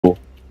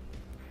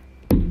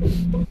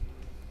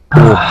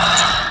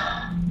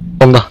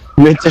飛んだ。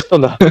めっちゃ飛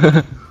んだ。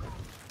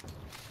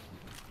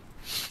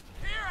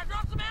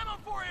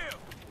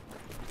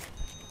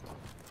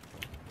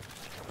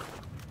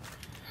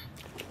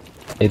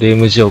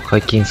LMG を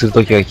解禁する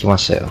ときが来ま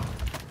したよ。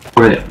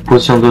これ、ポ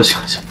ジションどうし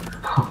ましょ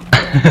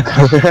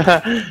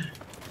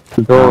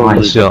う。ど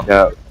うしよう。い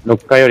や、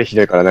6階よりひ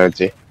どいからな、う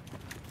ち。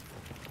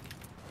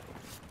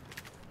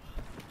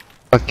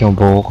さっきも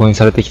ボコボコに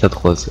されてきたと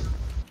ころですよ。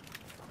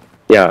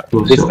いや、ど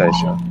うしよう出てたで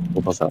しょ、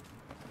おばさん。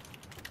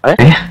あれ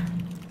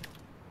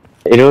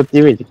え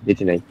 ?LOTV って出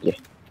てないっけ？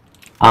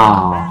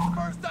あ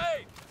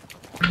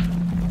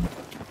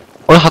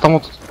俺、旗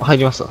本入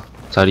りますわ。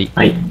チャリ。あ。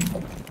はい。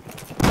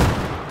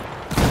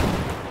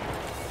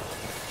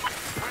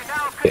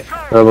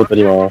ロボ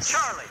取ります。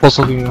高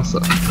速見ます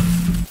わ。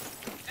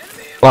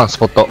ワンス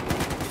ポット。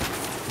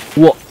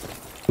うわ、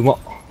うまっ。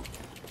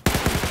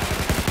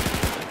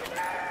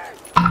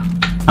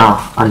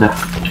ああ、あんだ。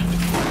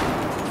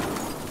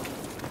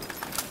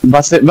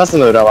バス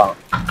の裏は、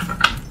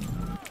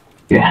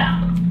いや。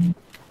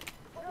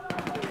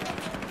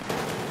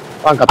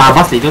ワンカット。あ、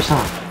バス移動した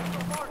な。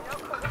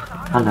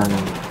なんだなんだ。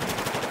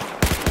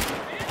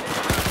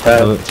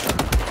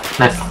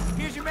ナイス。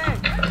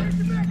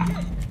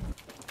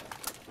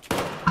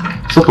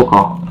外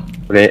か。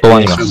これ、ワ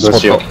ン今、どう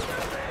しよ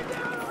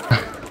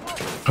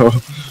う。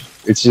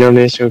うちの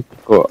名称結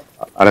構、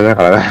あれだ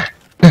からな。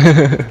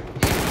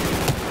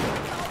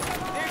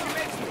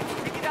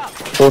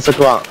高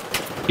速ワン。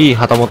いい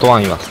旗本ワ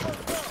ンいます。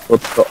おっ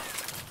と。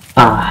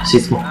ああ、シ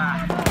スモ。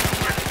あ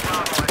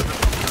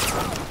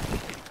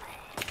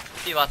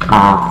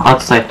あ、アウ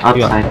トサイド、アウ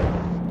トサイド。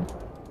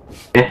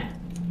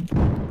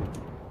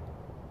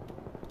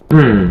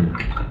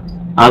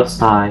アウト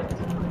サイド。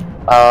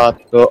アウ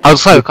ト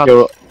サイドカッ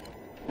ト。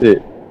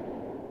で、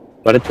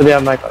バレットでや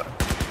んないかな。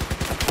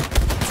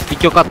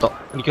立教カット。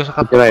立教者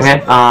カット。ない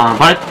です。ああ、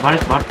バレ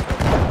ット。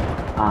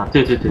ああ、ト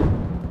ゥー。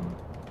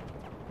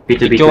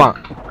立教ワン。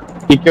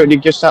立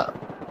教した。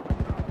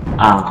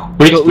ああ、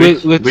上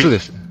2で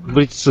す。ブ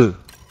リッジ2。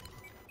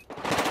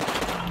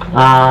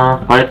あ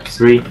あ、バレット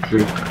3。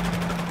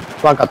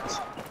ワンカット。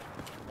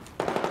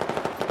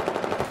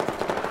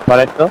バ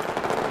レット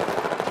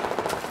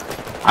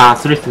ああ、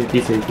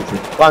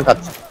3。ワンカッ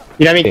ト。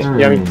ピラミッド。ブ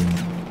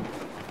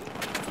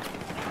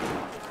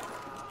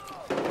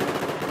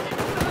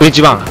リッ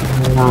ジワン。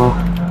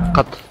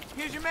カット。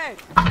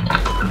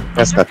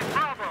ナイスカット。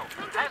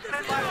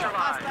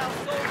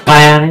あ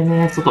あ、あれ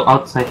ね、外、アウ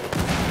トサイド。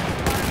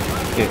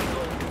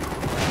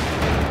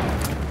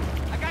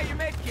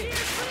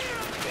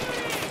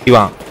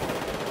ワン。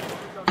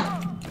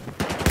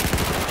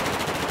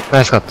ナ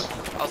イスカット。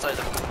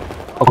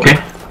オッケー。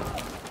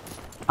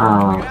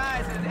ああ。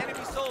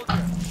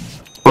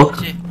オッ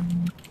ケー。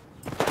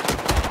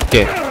オッ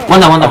ケー。ワン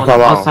ダ、ワンア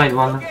ウトサイド、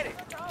ワンダ。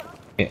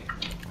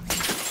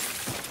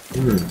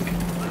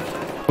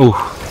おう。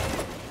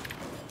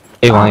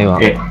A1。オッ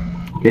ケー。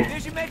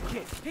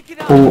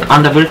おー、ア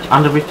ンダーブリッジ。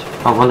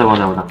あ、ワンダ。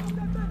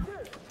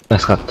ナイ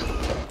スカット。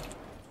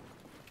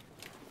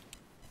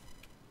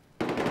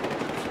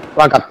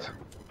ワンカッ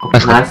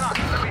ト。ナイス。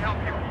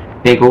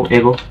英語。オッケ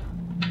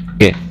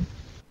ー。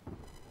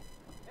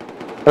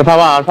アルファ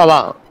ワン。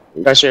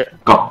外周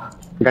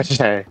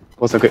じゃない。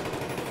高速。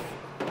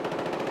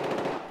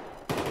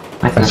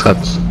ナイスカット。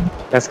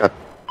ナイスカット。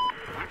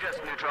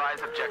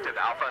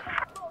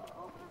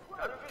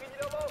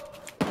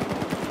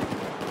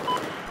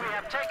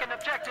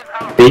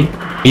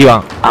B1。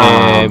バ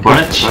レット。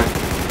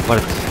バ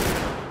レッ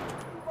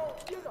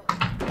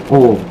ト。お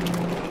ー。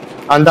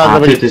アンダーザ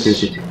ブリッ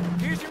ジ。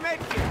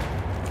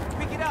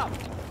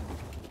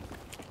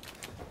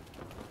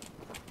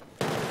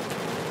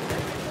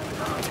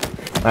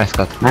ナイス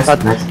カット。ナ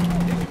イス。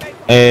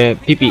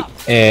ピピ、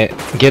ゲ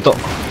ート。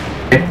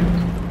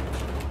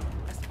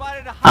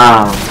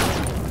あ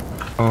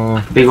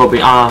あ。ビゴ、ア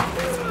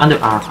ンダ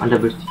ー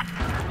ブリッジ。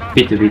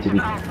ビート。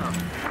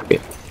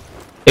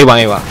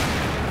A1。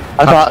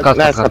アルファ、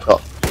ナイスカット。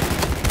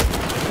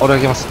俺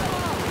開けます。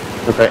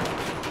了解。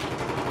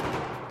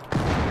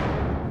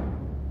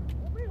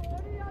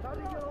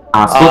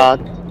あ、そう。あ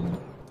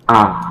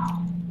あ。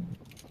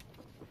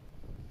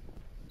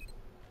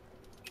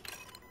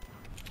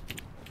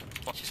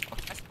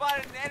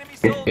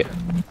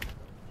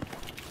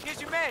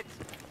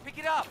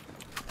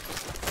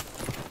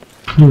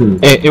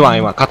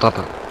A1、カッ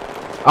ト。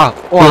あ、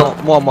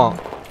もう。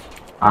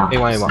あ、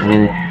A1。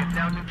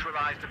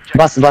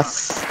バス。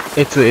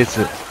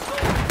A2。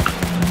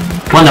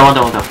ワンダ。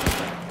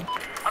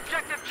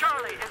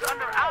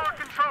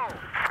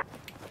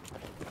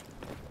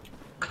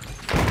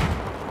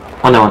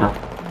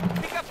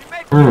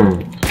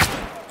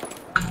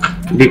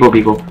ビ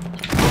ゴ。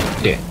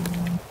で、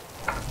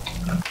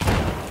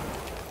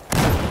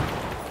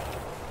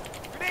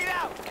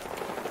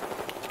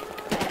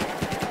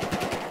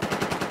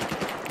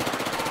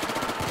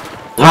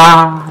あ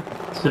あ、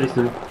それ。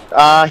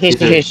あー、ヒ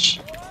ン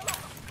シ。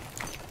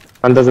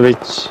アンダーザブリ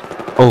ッジ。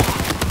おう。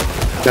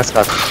ナイス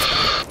カット。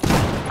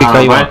一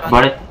回今。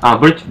バレット。あ、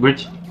ブリッ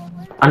ジ。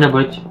アンダーブ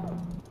リッジ。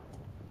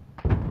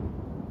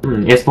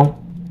S4.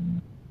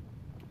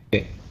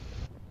 Okay.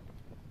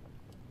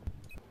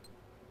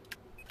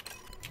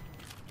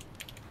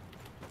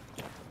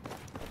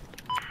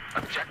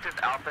 Objective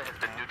Alpha has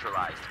been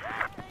neutralized.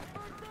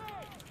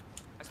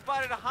 I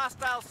spotted a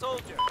hostile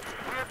soldier.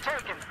 We have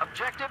taken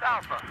Objective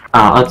Alpha.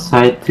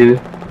 Outside too.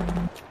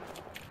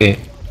 Okay.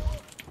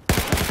 I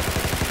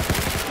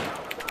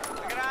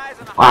got eyes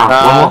on a One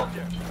hostile more.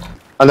 soldier.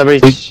 Under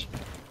bridge.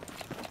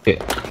 Okay.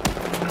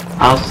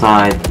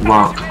 Outside,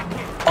 one.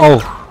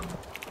 Oh.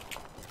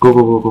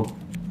 Go.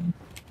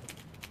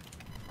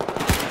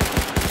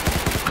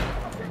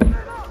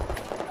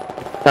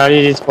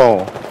 Charlie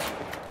respawn.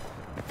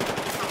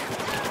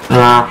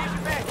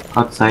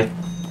 Outside.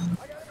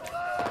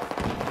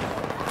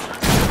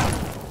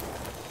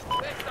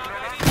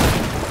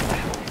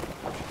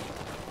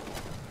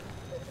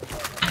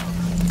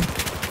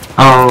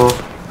 Oh,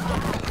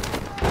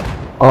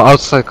 Oh,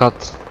 outside cut.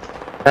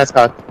 Nice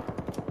cut.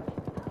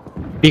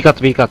 B cut,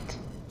 B cut.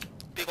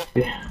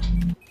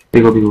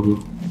 big.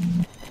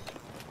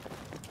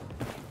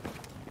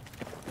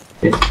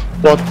 Yes.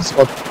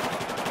 Spot.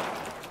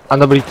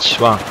 Under bridge,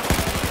 one.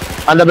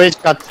 Under bridge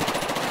cut.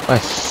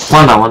 Nice.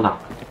 One down.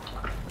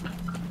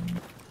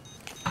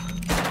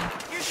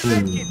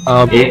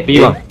 Yeah,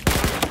 B1.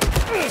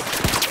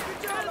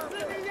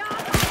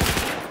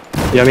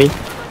 Yummy.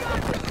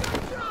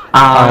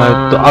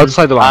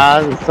 Outside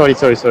one. Sorry.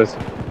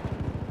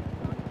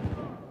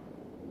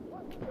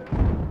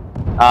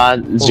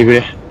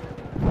 지그래.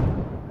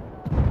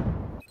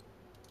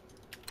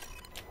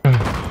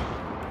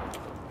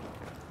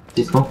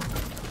 This one.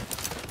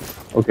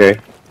 Okay.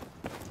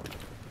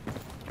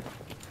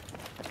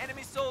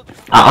 enemy soldiers.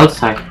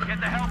 Outside. Get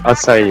the hell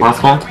Outside.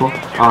 Last one.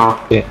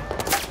 Okay.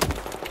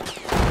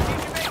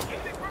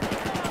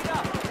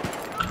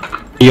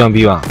 B1,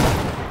 B1.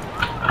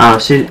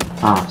 C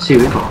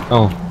위가.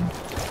 어.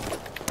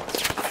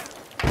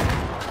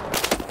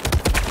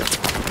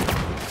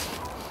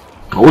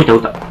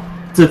 올다.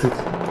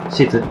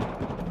 C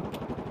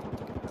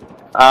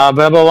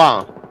Bravo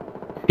 1.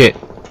 Okay.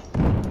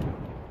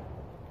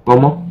 One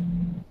more.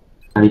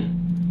 아니.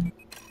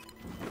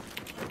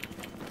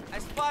 I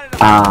spotted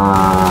a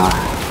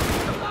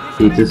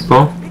This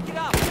one. pick it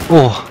up.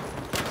 오.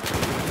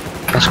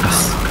確か。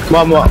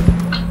 One more.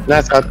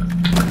 Nice cut.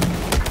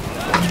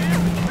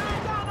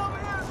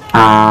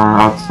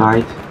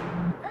 Outside.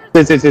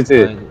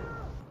 2.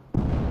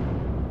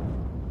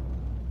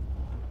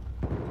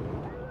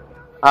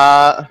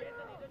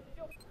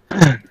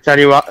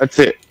 Charlie 1,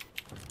 2.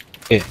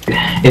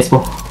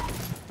 S4.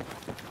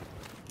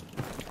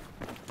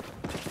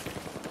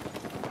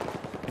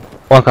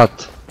 One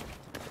cut.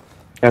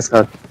 Nice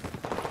cut.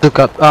 Two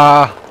cut.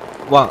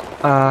 One.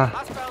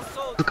 Hostile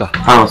soldier. Two cut.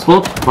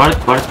 Spot.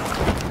 Right.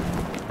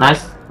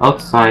 Nice.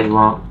 Outside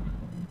one.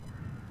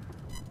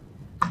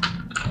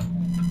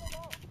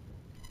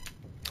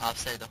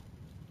 Outside.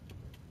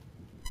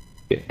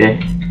 Okay.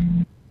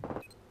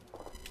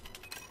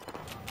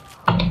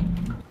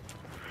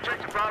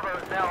 Objective Bravo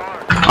is now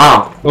ours.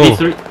 B3.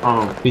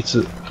 B2.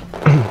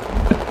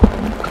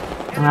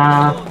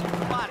 Soldier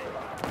spotted.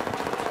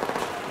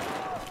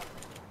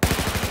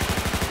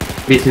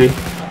 B3.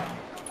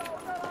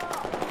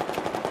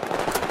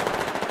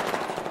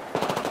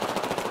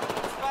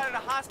 Spotted a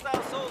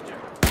hostile soldier.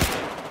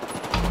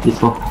 This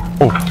one.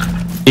 Oh.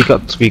 B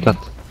cut, B cut.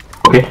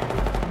 Okay.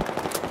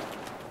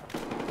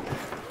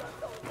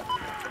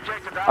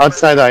 Objective Alpha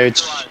Outside IH. neutralized.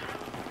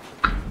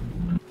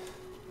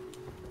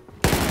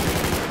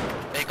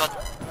 They got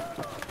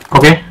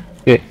Okay.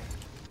 Okay.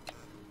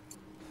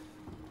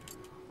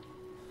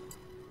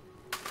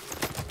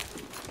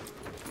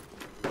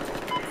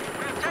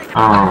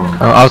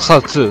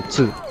 Outside two.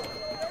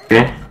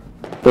 Okay.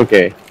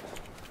 Okay.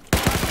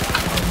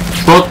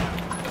 Spot.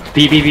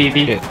 B.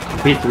 Okay.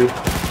 B3.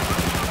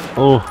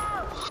 Oh.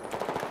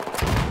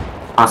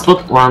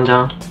 Spot one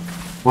down.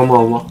 One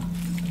more.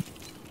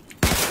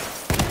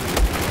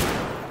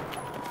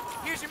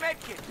 Here's your med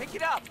kit. Pick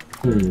it up.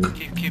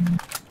 keep.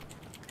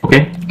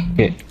 Okay.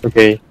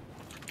 Okay.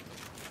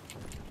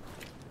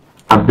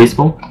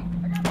 Baseball.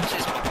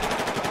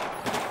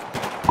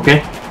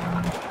 Okay.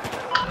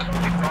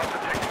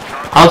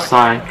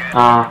 Outside.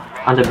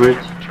 Under bridge.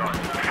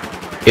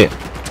 Okay.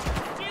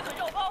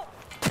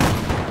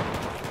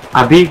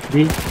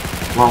 B.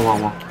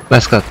 One.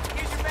 Nice cut.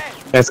 Here's your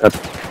med. Nice cut.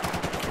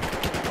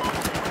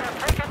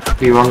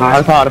 B one guy.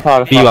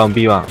 Alpha.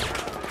 B1.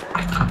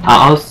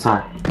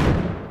 Outside.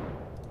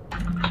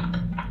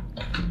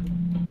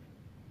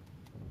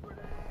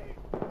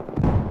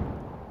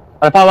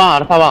 Alpha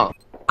 1.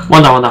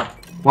 One down.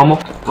 One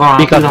more.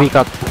 B two down.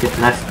 cut. Okay,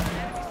 nice.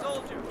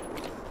 Soldier.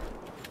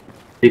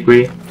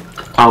 Degree.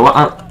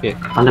 One. Okay.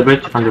 Under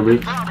bridge.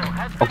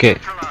 Okay.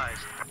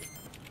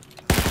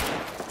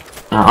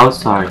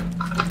 Outside.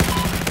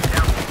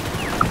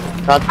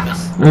 Cut.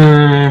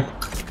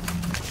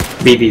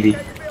 B.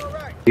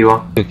 B1.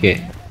 Okay.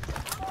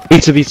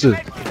 B2.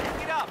 Pick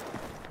it up.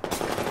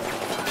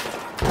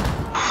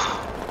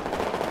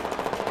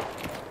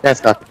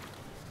 Nice cut.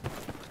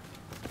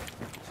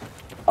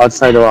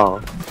 Outside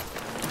 1.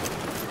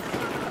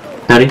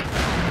 Ready?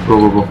 Go,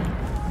 go, go.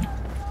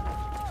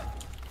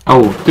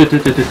 Oh, two.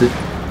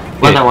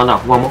 One down,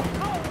 one more.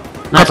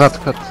 Nice.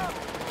 컷.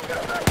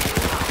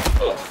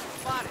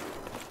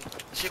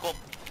 시공.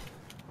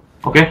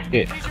 Okay.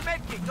 예. Here's your med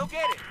kit. Go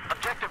get it.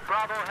 Objective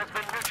Bravo has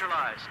been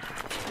neutralized.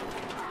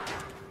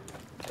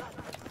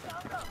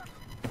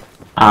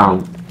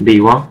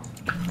 B1.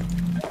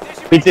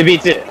 There's your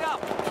비트. Pick it up.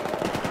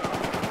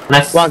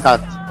 Nice. One cut.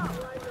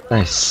 We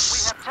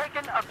나이스. have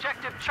taken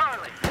objective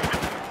Charlie.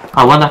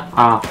 One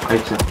down.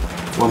 It's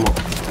one more.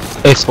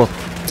 A 스폿.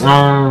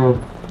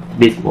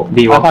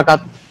 B1. Alpha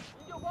cut.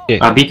 예.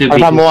 B2,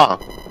 Alpha B2. more.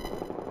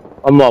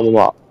 One more.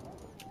 One.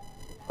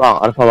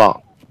 Alpha one.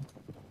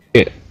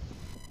 예.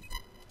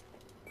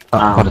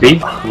 아,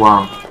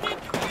 B1.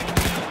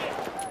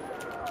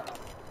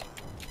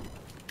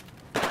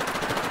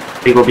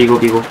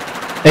 비고.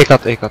 A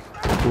컷.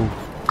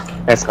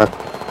 S cut.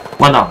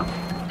 One down.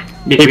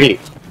 B.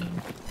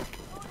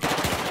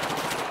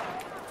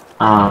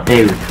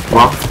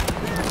 A1.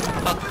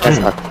 S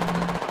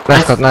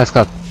cut. 나이스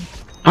컷.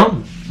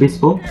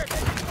 B4.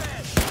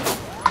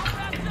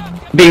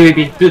 B.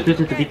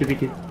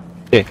 B2.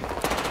 예.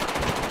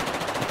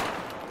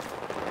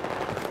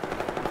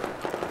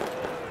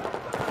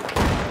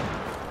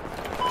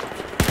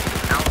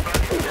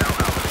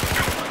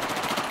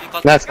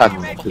 B컷. Nice cut.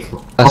 나이스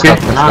Okay.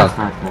 컷.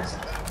 Nice.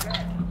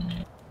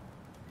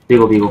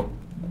 비고.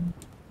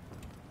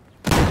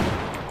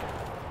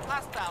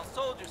 Hostile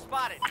soldier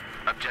spotted.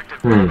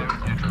 Objective Hmm. Bravo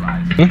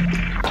neutralized.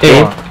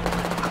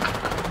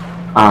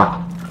 A.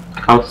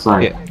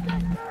 Outside. 예.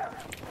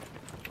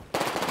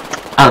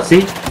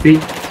 C.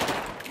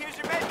 Here's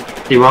your med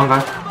kit. D1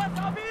 guy.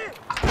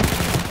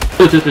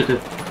 Two.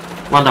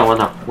 One down.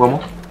 One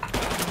more.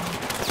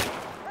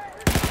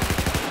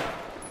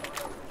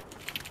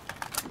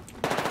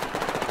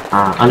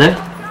 Under?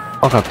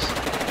 컷.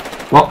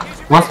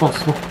 One small.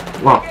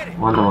 Wow.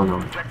 One down.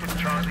 Objective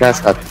Charlie Nice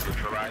cut.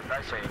 neutralized.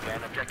 I say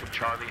again, objective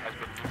Charlie has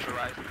been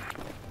neutralized.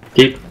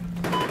 Keep.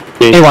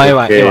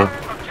 A1.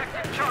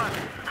 Objective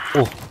Charlie.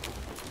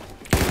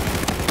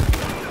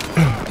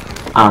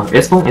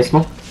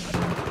 S4.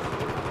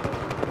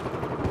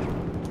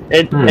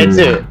 Edge.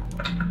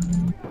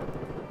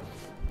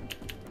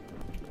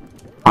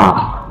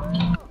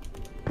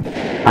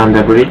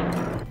 Under bridge.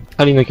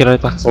 살이抜けられ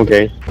た.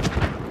 Okay.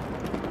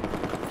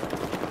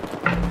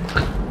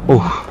 오.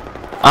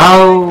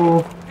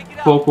 Ow.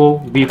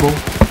 4, B4.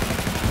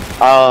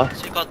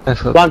 C컷.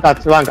 나이스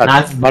컷. One cut.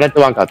 Nice. Barret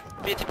one cut.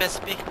 B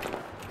디펜스 B.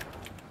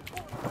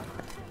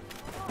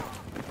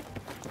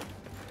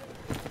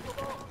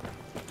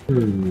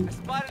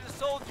 Spotted a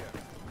soldier.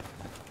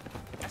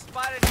 I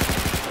spotted a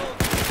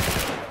soldier.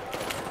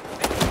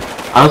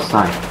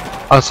 Outside.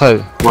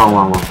 아웃사이드.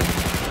 One.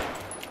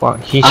 와,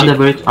 흰시. Under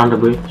bridge.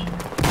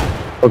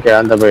 Okay,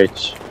 under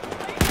bridge.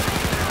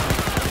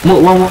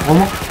 One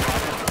more.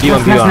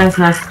 B1.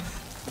 Nice.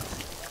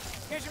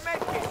 Here's your med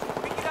kit.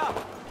 Pick it up.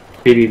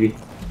 B. I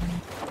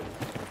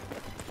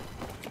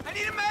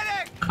need a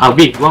medic. B.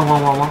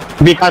 One.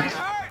 B cut.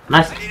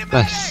 Nice. I need a medic.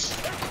 나이스.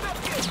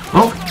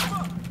 Oh.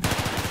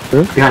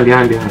 Behind.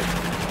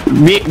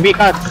 B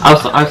cut.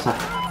 Outside.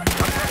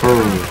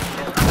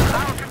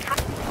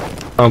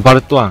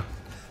 바렛 또한.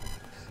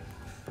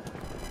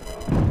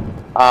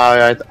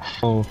 Right.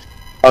 어.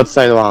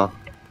 Outside one.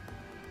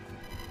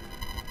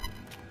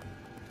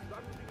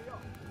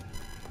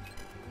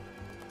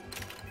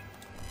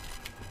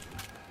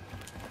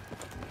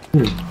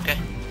 오케이.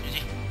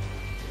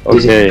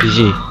 GG. Okay.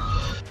 GG.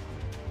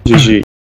 GG.